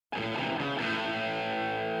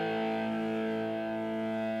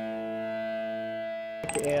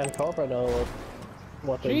and Cobra know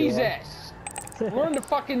what they're doing. Jesus! Learn to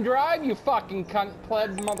fucking drive, you fucking cunt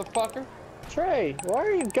pleb motherfucker. Trey, where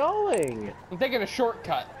are you going? I'm taking a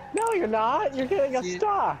shortcut. No, you're not. You're getting us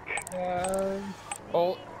stuck.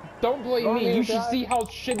 Oh, don't blame me. You should see how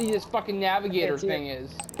shitty this fucking navigator thing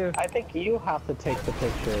is. I think you have to take the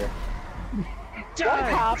picture. What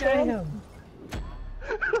happened?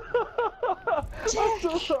 I'm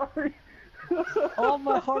so sorry. All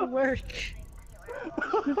my hard work.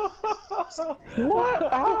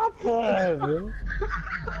 What happened?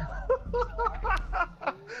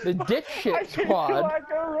 The dick shit squad. Like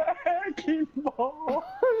a wrecking ball.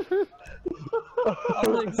 I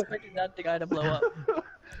was expecting that guy to blow up.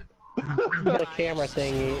 Get a camera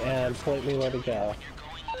thingy and point me where to go.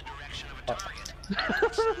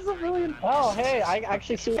 Oh, hey, I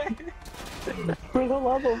actually see. For the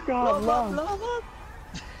love of God, love.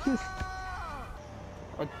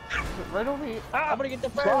 Right over here. I'm gonna get the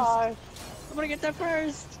first. Bye. I'm gonna get that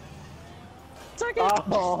first. Second.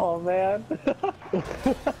 Oh man.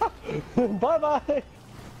 Bye bye.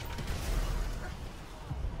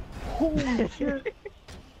 Holy shit.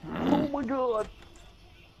 Oh my god.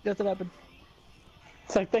 That's what happened.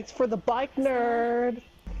 It's like, thanks for the bike, nerd.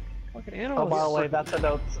 Fucking animals. Oh, by the way, that's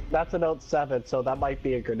a note 7, so that might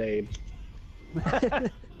be a grenade. I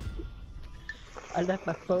left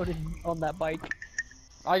my phone on that bike.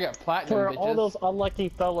 I got platinum, For bitches. all those unlucky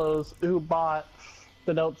fellows who bought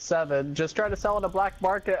the Note 7, just try to sell in the black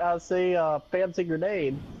market as a fancy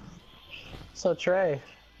grenade. So Trey,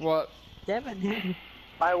 What? Devin.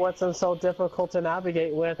 why wasn't so difficult to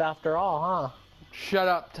navigate with after all, Shut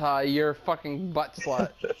up, Ty. You're a fucking butt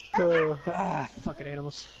slut. huh? Fucking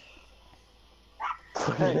animals.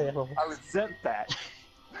 I resent that.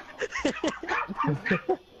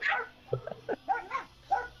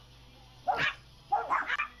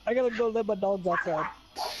 I gotta go let my dogs outside.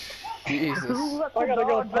 Jesus. I gotta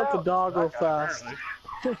go pet the dog real fast.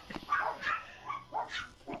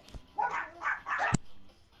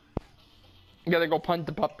 You gotta go punt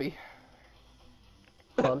the puppy.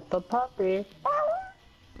 Punt the puppy.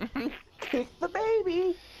 Kick the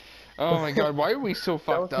baby. Oh my god, why are we so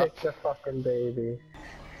fucked Don't up? kick the fucking baby.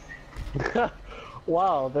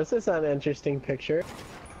 Wow, this is an interesting picture.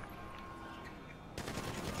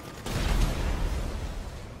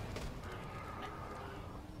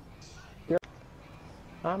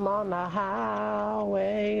 I'm on the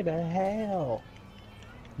highway to hell.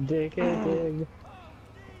 Dig a dig.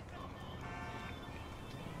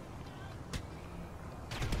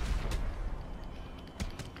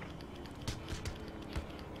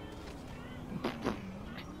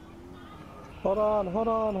 Hold on.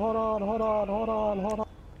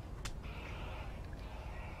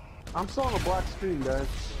 I'm still on a black screen, guys.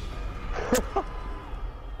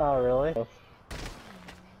 Oh, really?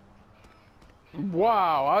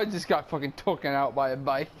 Wow, I just got fucking taken out by a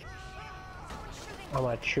bike. I'm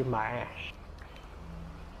gonna chew my ass.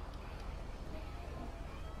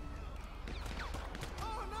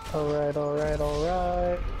 Alright.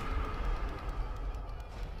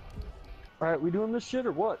 Alright, we doing this shit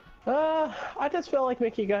or what? I just feel like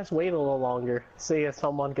making you guys wait a little longer. See if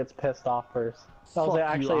someone gets pissed off first. I was Fuck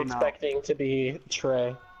actually you, I'm out. expecting to be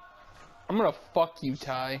Trey. I'm gonna fuck you,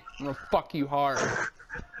 Ty. I'm gonna fuck you hard.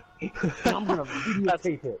 I'm gonna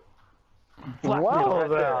videotape it. Wow,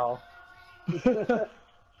 right now.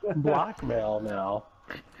 Blackmail now.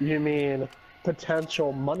 You mean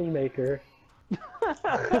potential moneymaker?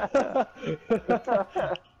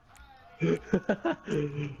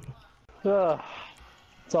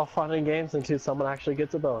 It's all fun and games until someone actually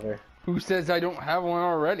gets a boner. Who says I don't have one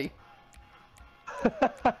already?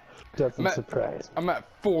 Doesn't surprise me. I'm at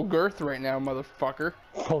full girth right now, motherfucker.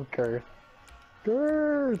 Full girth.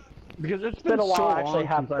 Girth! Because it's been been a while so I actually long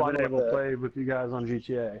have since I've fun been with able to it. play with you guys on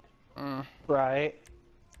GTA. Right?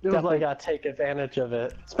 It was Definitely like, gotta take advantage of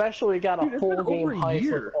it. Especially we got a Dude, it's full been game over a heist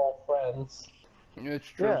year. with all friends. Yeah, it's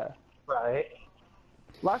true. yeah. Right?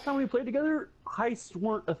 Last time we played together, heists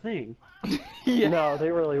weren't a thing. Yeah. No,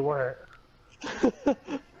 they really weren't.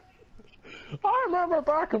 I remember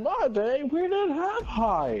back in my day, we didn't have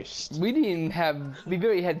heists. We didn't have. We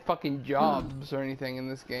barely had fucking jobs or anything in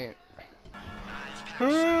this game. So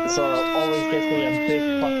it always gives me a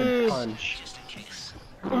big fucking punch.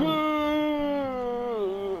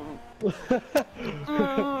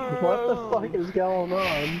 What the fuck is going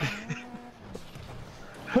on?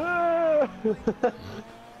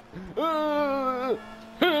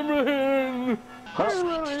 Hammerhand! I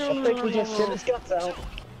think we just shit his guts out.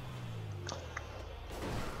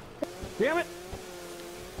 Damn it!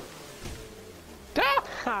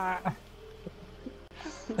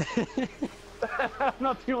 I'm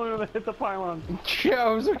not the only one that hit the pylon. Yeah,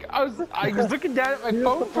 I was looking down at my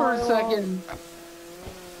phone for a second.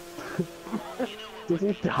 Did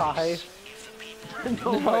he die?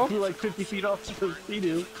 No, I flew like 50 feet off the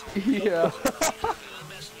sea-doo. Yeah.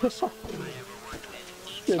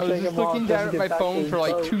 I was just looking down at my phone for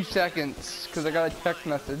like 2 seconds because I got a text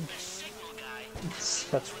message.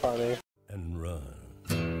 That's funny. And run.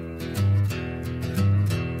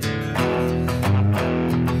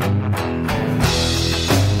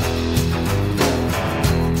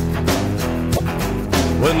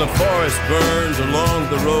 When the forest burns along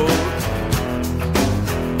the road,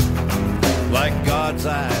 like God's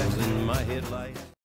eyes